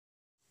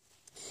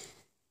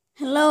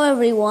Hello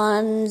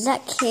everyone,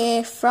 Zakk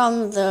here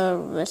from the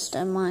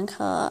Resto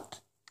Minecart,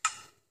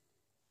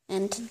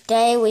 and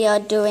today we are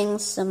doing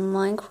some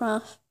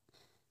Minecraft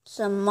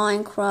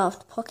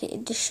Pocket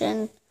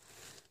Edition,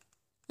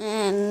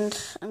 and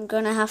I'm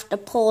gonna have to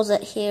pause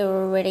it here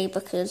already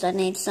because I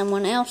need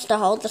someone else to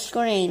hold the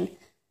screen.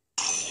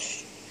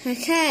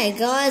 Okay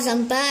guys,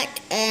 I'm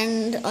back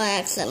and I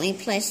accidentally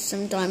placed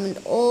some diamond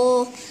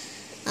ore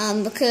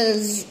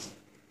because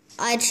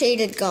I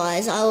cheated,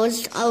 guys. I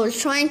was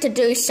trying to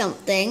do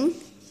something,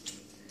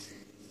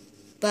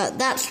 but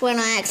that's when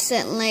I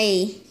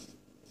accidentally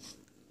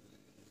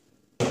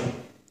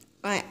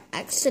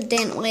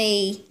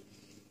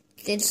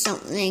did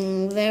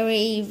something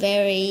very,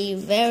 very,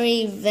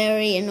 very,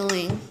 very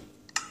annoying.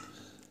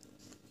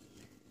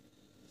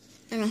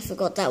 And I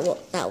forgot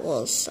what that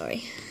was,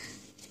 sorry.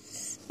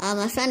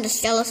 I found a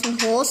skeleton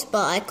horse,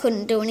 but I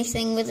couldn't do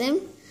anything with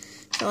him,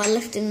 so I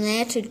left him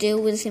there to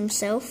deal with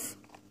himself.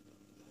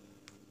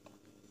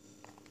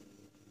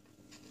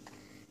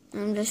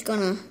 I'm just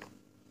gonna...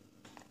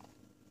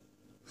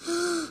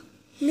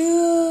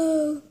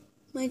 No!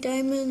 My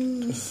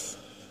diamonds!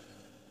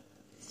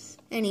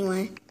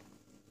 Anyway.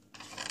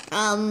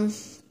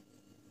 That's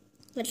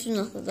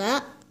enough of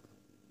that.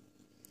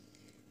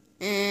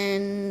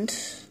 And...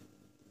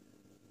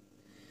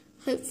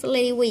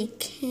 hopefully we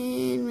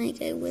can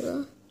make a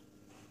wither.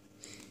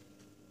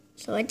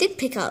 So I did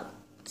pick up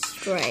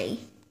stray.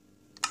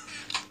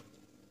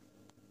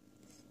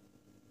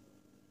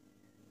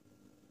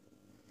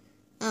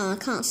 Oh, I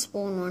can't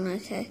spawn one,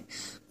 okay.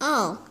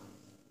 Oh,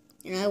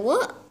 you know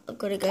what? I've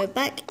got to go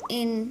back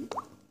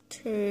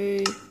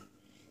into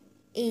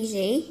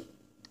easy.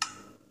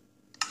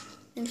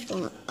 And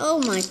spawn one. Oh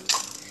my,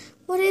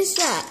 what is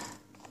that?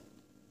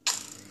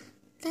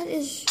 That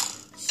is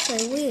so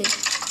weird.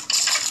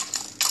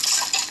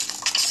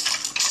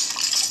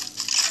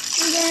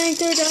 I'm going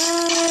to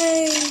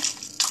die.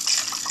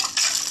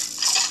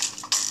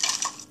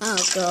 Oh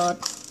god.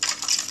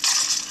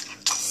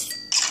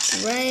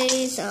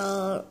 Rays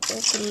are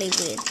awkwardly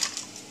weird.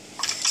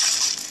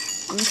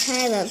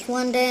 Okay, that's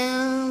one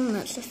down.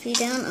 That's a few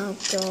down. Oh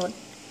god.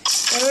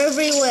 They're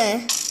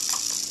everywhere.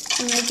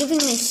 And they're giving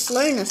me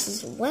slowness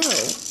as well.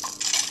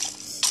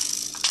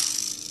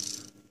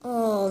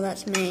 Oh,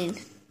 that's mean.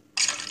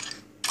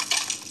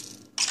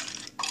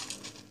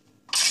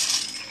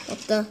 What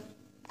the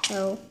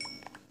hell?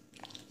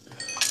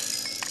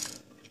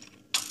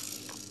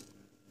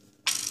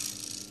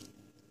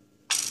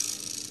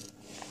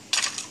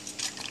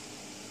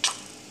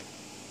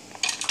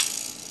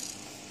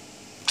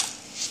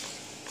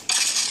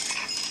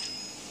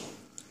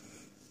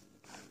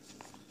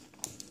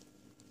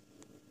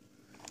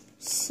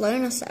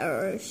 Slowness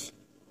arrows.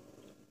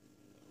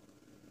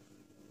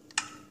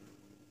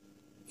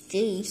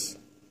 Jeez.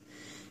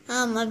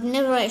 I've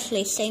never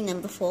actually seen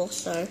them before,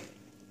 so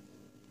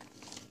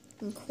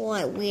I'm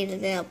quite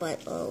weirded out by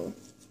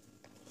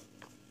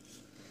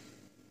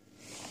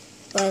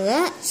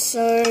that.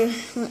 So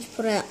let's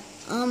put our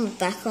armor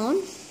back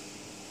on.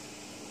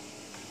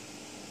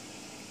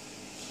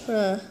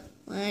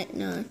 Wait,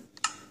 no.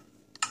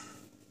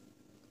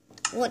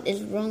 What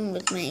is wrong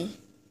with me?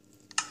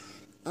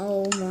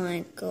 Oh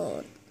my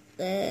god.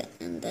 There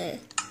and there.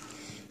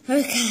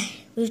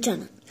 Okay, we've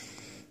done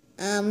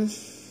it.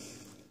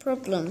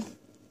 Problem.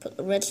 Put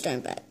the redstone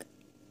back.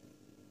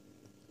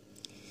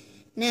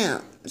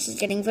 Now, this is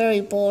getting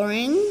very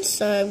boring,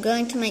 so I'm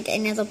going to make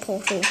another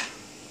portal.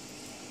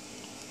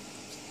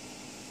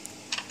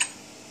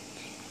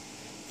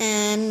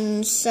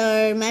 And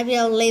so maybe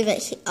I'll leave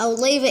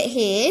it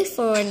here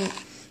for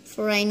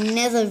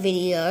another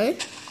video.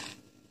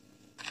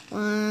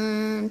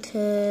 1,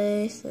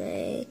 2,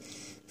 3,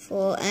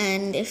 4,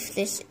 and if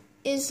this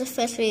is the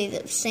first video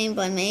that's seen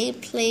by me,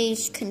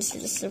 please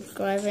consider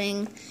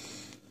subscribing.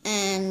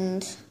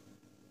 And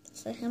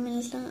so how many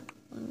is that?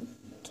 1,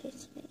 2,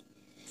 3,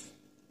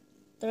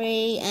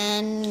 3,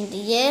 and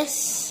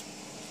yes,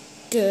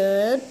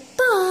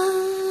 goodbye.